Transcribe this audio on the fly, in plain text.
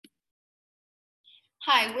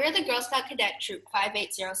Hi, we're the Girl Scout Cadet Troop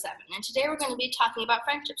 5807, and today we're going to be talking about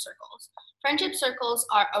friendship circles. Friendship circles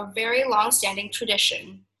are a very long-standing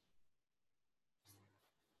tradition.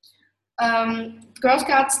 Girl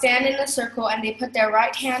Scouts stand in a circle and they put their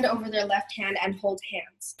right hand over their left hand and hold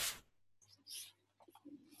hands.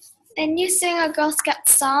 Then you sing a Girl Scout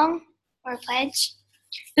song or pledge.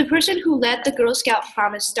 The person who led the Girl Scout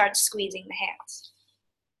promise starts squeezing the hands.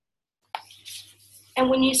 And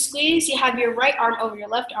when you squeeze, you have your right arm over your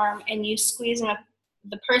left arm, and you squeeze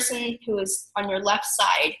the person who is on your left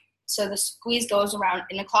side. So the squeeze goes around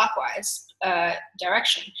in a clockwise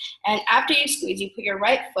direction. And after you squeeze, you put your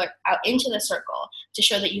right foot out into the circle to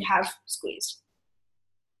show that you have squeezed.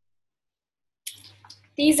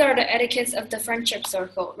 These are the etiquettes of the friendship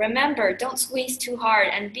circle. Remember, don't squeeze too hard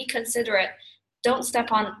and be considerate. Don't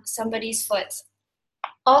step on somebody's foot.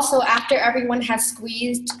 Also, after everyone has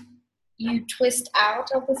squeezed, you twist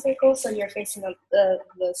out of the circle so you're facing the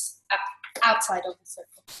outside of the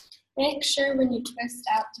circle. Make sure when you twist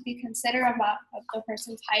out to be considerate of the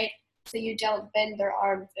person's height so you don't bend their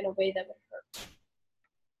arms in a way that would hurt.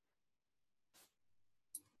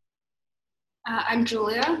 I'm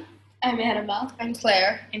Julia. I'm Annabelle. I'm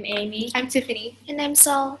Claire. I'm Amy. I'm Tiffany. And I'm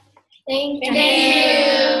Sol. Thank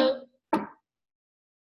you.